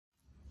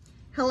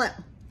Hello,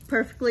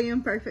 perfectly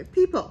imperfect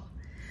people.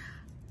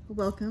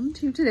 Welcome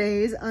to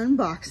today's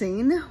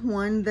unboxing,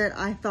 one that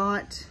I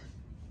thought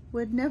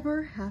would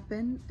never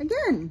happen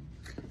again.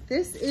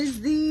 This is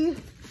the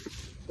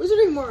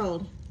Wizarding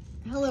World.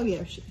 Hello,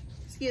 Yoshi.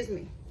 Excuse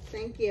me.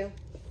 Thank you.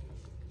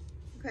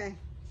 Okay,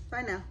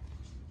 bye now.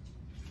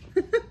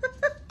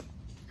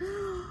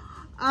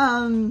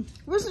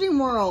 Wizarding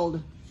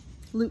World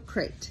Loot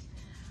Crate.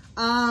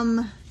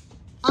 I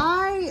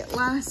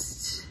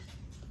last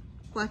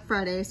Black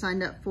Friday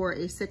signed up for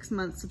a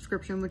 6-month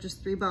subscription, which is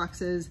 3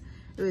 boxes.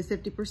 It was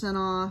 50%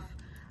 off.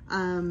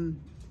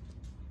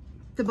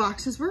 The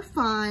boxes were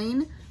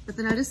fine, but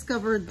then I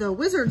discovered the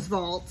Wizard's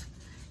Vault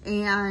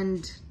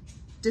and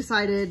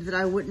decided that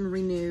I wouldn't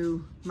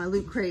renew my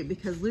Loot Crate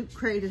because Loot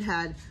Crate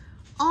had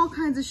all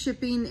kinds of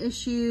shipping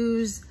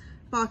issues.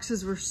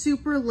 Boxes were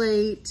super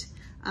late,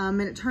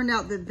 and it turned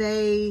out that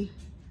they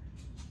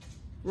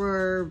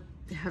were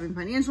having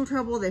financial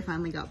trouble. They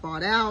finally got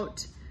bought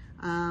out.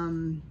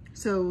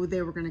 So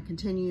they were going to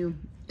continue.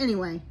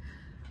 Anyway,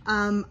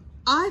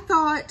 I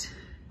thought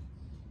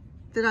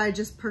that I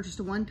just purchased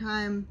a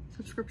one-time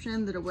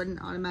subscription, that it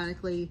wouldn't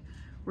automatically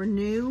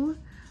renew,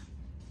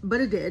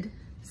 but it did.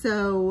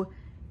 So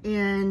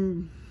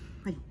in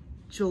like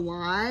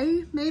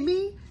July,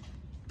 maybe,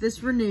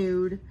 this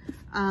renewed,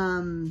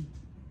 and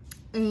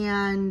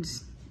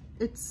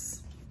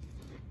it's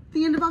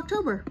the end of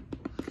October.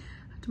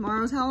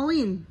 Tomorrow's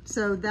Halloween.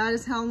 So that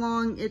is how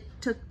long it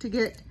took to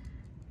get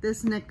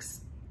this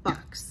next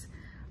box.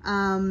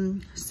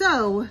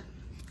 So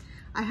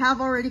I have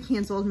already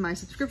canceled my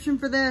subscription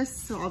for this,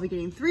 so I'll be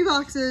getting 3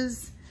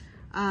 boxes,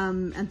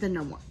 and then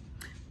no more.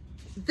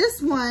 This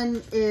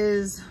one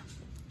is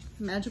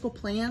magical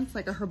plants,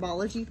 like a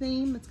herbology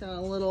theme. It's got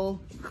a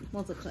little,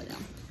 well, it's upside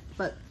down,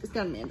 but it's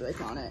got a mandrake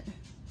on it.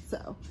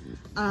 So,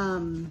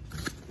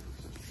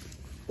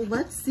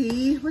 let's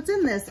see what's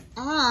in this.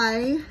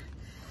 I,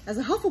 as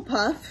a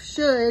Hufflepuff,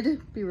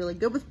 should be really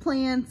good with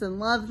plants and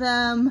love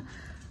them.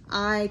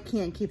 I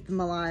can't keep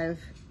them alive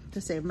to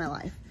save my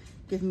life.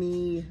 Give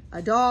me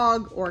a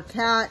dog or a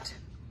cat,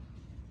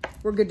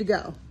 we're good to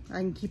go. I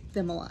can keep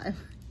them alive.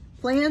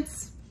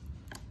 Plants,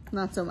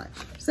 not so much.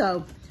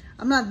 So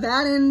I'm not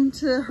that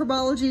into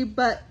herbology,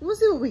 but we'll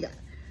see what we got.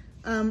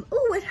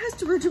 Oh, it has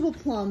dirigible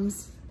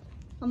plums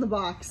on the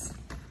box.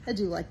 I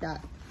do like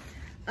that.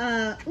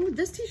 Oh,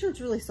 this t-shirt's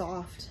really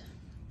soft.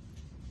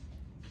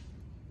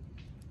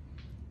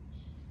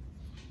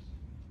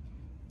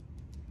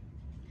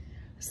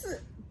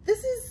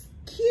 This is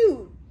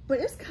cute, but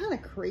it's kind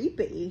of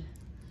creepy.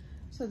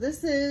 So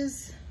this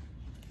is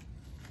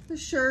the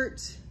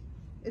shirt.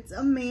 It's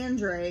a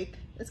mandrake.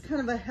 It's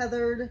kind of a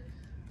heathered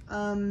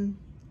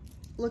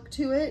look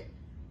to it.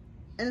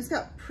 And it's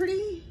got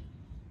pretty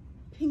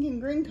pink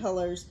and green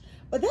colors.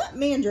 But that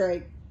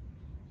mandrake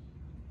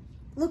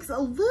looks a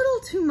little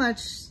too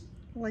much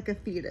like a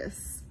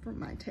fetus for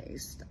my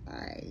taste.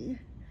 I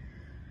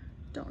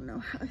don't know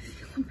how I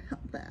feel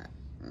about that.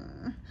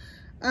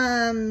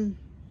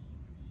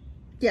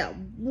 Yeah,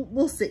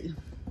 we'll see.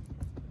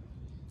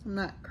 I'm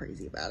not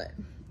crazy about it.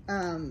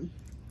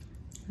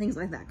 Things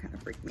like that kind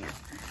of freak me out.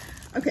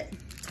 Okay.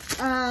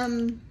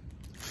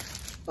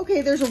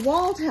 Okay, there's a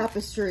wall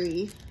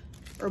tapestry,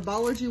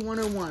 Herbology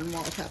 101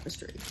 wall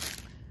tapestry.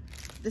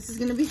 This is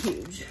gonna be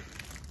huge.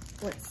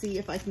 Let's see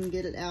if I can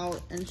get it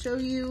out and show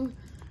you.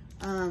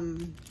 I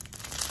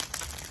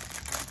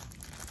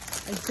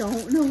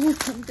don't know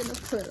if I'm gonna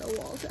put a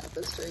wall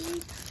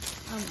tapestry.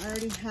 I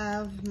already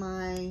have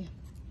my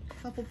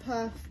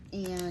Hufflepuff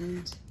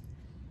and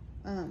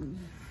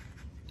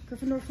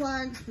Gryffindor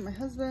flags for my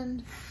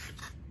husband,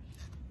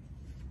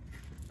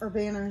 or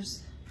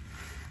banners.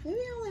 Maybe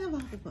I only have a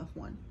Hufflepuff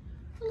one.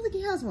 I don't think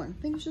he has one.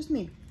 I think it's just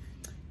me.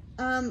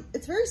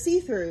 It's very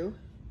see-through.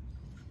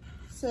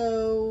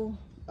 So,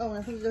 oh, and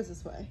I think it goes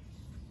this way.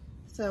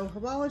 So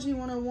Herbology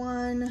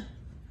 101,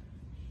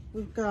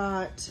 we've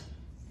got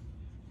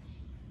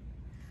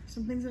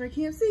some things that I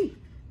can't see.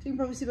 So you can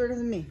probably see better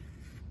than me.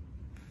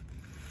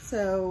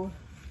 So,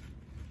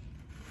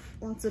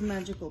 lots of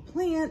magical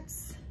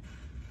plants.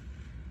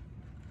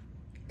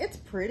 It's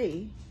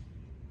pretty.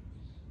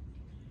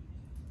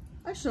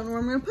 I just don't know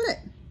where I'm gonna put it.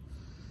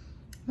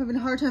 I'm having a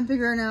hard time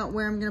figuring out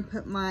where I'm gonna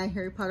put my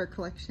Harry Potter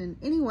collection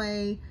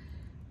anyway.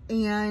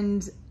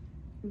 And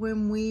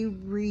when we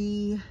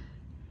repaired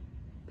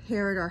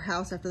our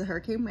house after the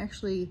hurricane, we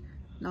actually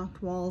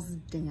knocked walls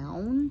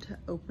down to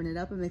open it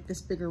up and make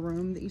this bigger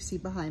room that you see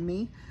behind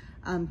me.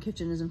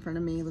 Kitchen is in front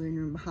of me, living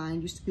room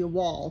behind. Used to be a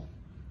wall,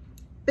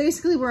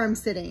 basically where I'm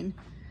sitting,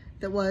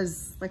 that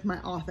was like my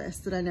office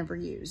that I never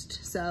used.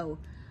 So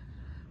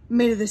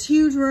made it this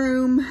huge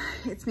room.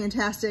 It's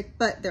fantastic,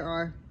 but there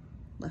are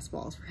less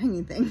walls for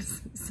hanging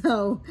things.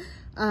 So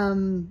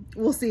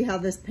we'll see how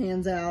this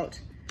pans out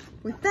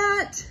with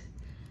that.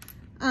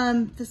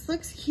 This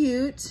looks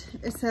cute.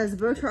 It says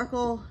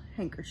Bowtruckle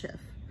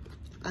handkerchief.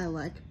 I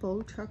like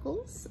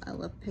Bowtruckles. I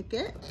love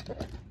Pickett.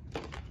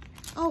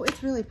 Oh,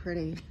 it's really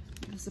pretty.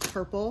 It's a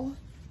purple.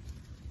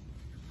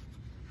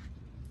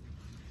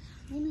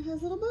 And it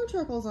has little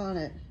Bowtruckles on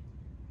it.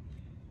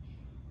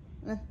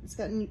 It's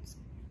got Newt's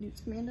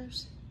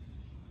Commanders.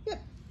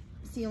 Yep,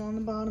 seal on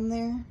the bottom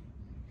there.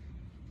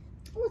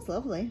 Oh, it's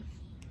lovely.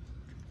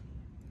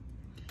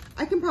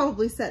 I can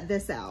probably set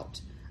this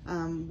out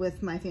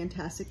with my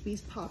Fantastic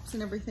Beasts pops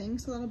and everything,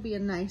 so that'll be a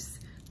nice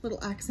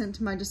little accent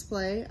to my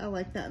display. I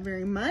like that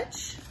very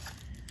much.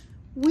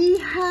 We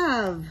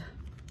have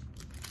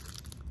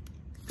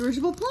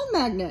dirigible plum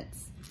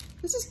magnets.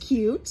 This is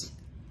cute.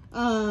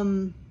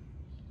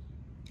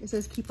 It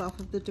says keep off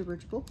of the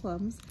dirigible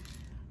plums.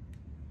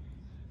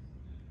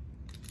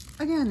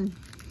 Again,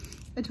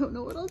 I don't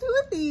know what I'll do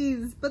with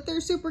these, but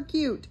they're super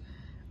cute.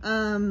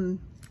 We'll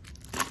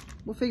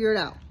figure it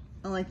out.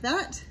 I like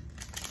that.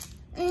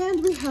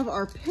 And we have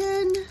our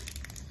pen,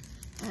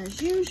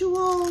 as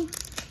usual. Let's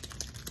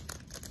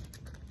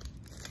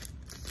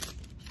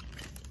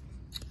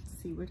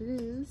see what it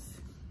is.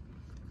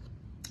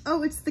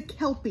 Oh, it's the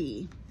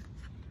Kelpie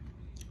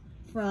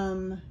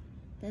from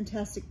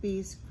Fantastic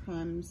Beasts: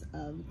 Crimes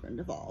of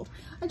Grindelwald.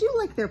 I do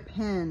like their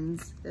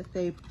pens that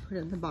they put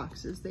in the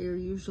boxes. They are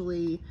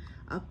usually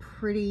a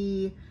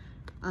pretty,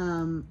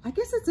 I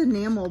guess it's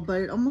enamel,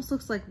 but it almost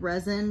looks like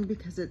resin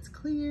because it's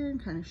clear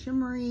and kind of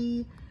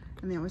shimmery,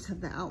 and they always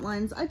have the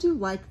outlines. I do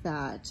like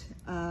that.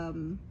 I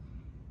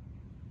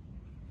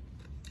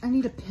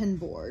need a pin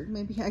board.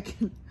 Maybe I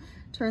can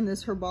turn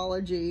this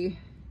herbology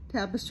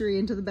tapestry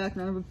into the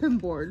background of a pin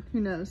board.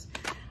 Who knows?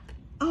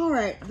 All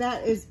right,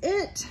 that is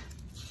it.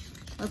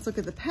 Let's look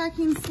at the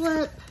packing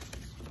slip.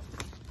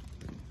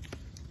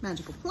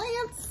 Magical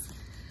plants.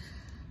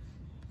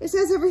 It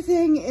says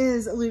everything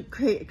is Loot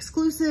Crate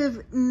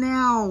exclusive.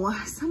 Now,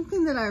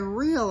 something that I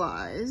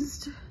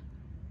realized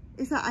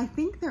is that I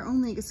think they're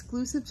only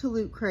exclusive to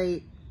Loot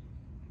Crate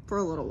for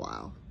a little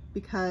while,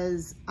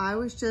 because I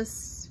was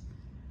just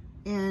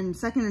in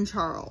Second and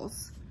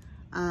Charles,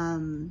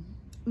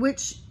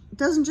 which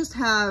doesn't just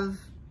have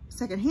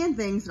secondhand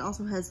things, it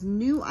also has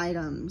new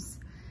items.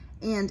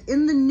 And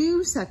in the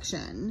new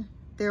section,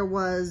 there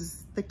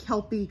was the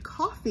Kelpie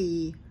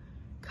coffee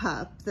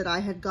cup that I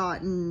had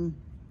gotten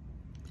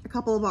a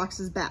couple of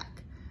boxes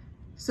back.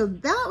 So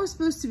that was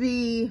supposed to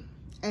be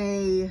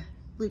a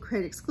Loot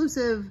Crate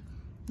exclusive,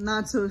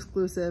 not so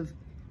exclusive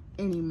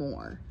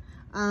anymore.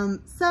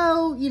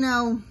 So, you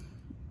know,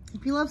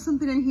 if you love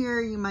something in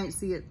here, you might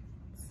see it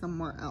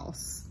somewhere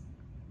else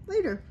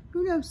later.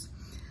 Who knows?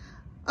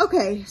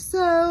 Okay,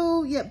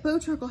 so, yeah,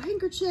 Bowtruckle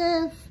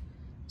handkerchief,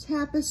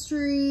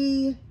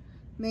 tapestry,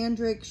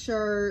 Mandrake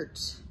shirt,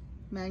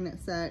 magnet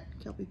set,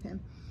 Kelpie pin.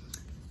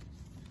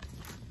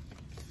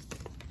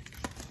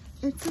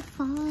 It's a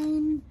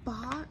fine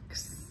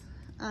box.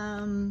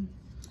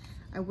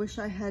 I wish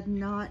I had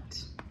not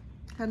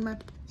had my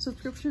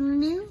subscription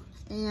renew,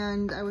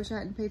 and I wish I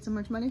hadn't paid so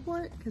much money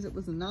for it, because it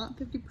was not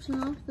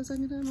 50% off the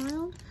second time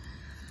around.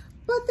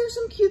 But there's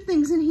some cute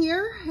things in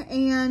here,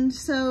 and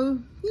so,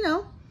 you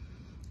know,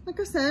 like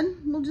I said,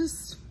 we'll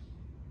just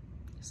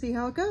see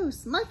how it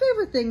goes. My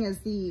favorite thing is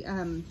the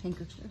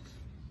handkerchief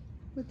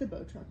with the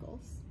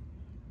Bowtruckles,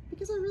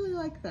 because I really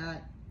like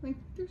that. Like,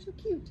 they're so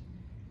cute.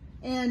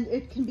 And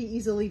it can be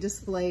easily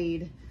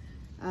displayed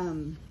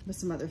with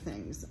some other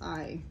things.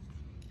 I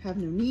have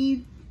no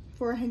need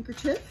for a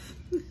handkerchief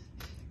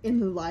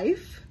in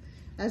life,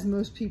 as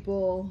most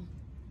people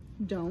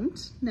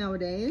don't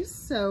nowadays,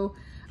 so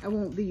I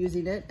won't be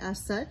using it as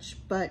such,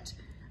 but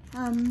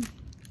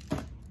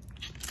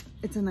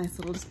it's a nice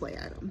little display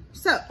item.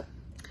 So,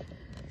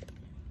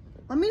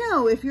 let me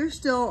know if you're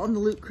still on the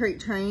Loot Crate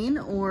train,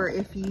 or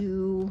if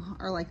you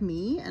are like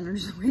me and are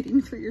just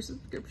waiting for your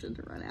subscription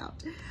to run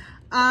out.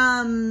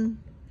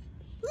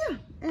 Yeah,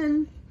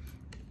 and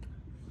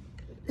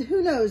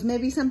who knows,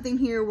 maybe something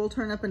here will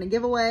turn up in a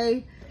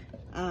giveaway.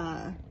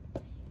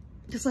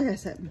 Just like I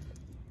said,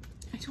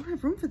 I don't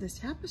have room for this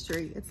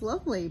tapestry. It's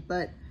lovely,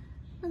 but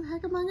where the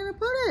heck am I gonna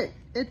put it?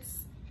 It's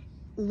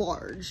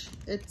large.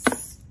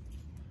 Let's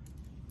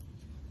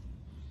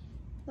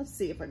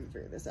see if I can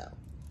figure this out.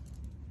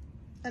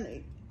 I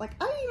mean, like,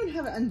 I don't even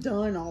have it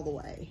undone all the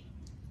way.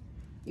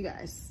 You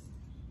guys.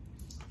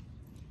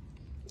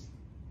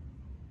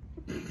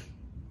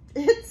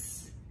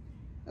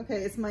 Okay,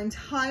 it's my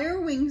entire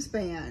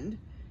wingspan.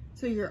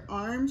 So your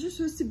arms are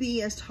supposed to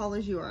be as tall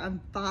as you are.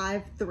 I'm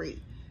 5'3".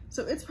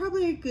 So it's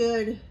probably a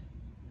good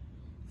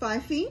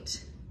 5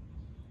 feet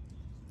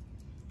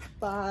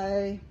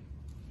by,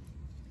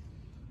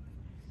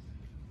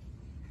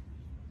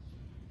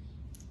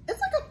 it's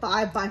like a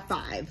 5 by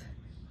 5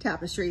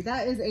 tapestry.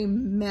 That is a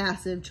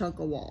massive chunk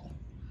of wall.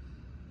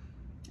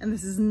 And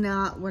this is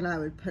not what I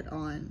would put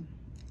on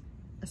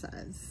a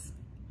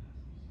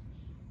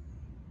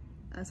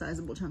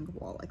sizable chunk of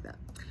wall like that.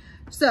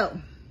 So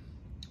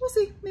we'll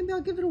see. Maybe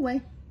I'll give it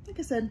away. Like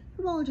I said,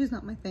 herbology is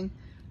not my thing.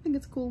 I think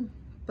it's cool,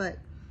 but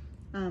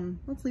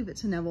let's leave it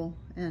to Neville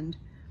and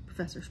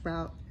Professor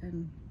Sprout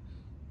and,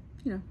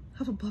 you know,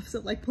 Hufflepuffs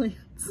that like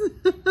plants.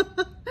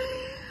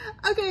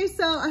 Okay,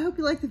 so I hope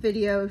you liked the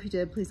video. If you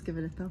did, please give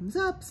it a thumbs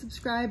up,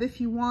 subscribe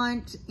if you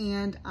want,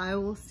 and I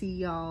will see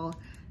y'all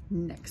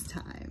next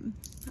time.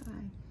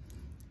 Bye.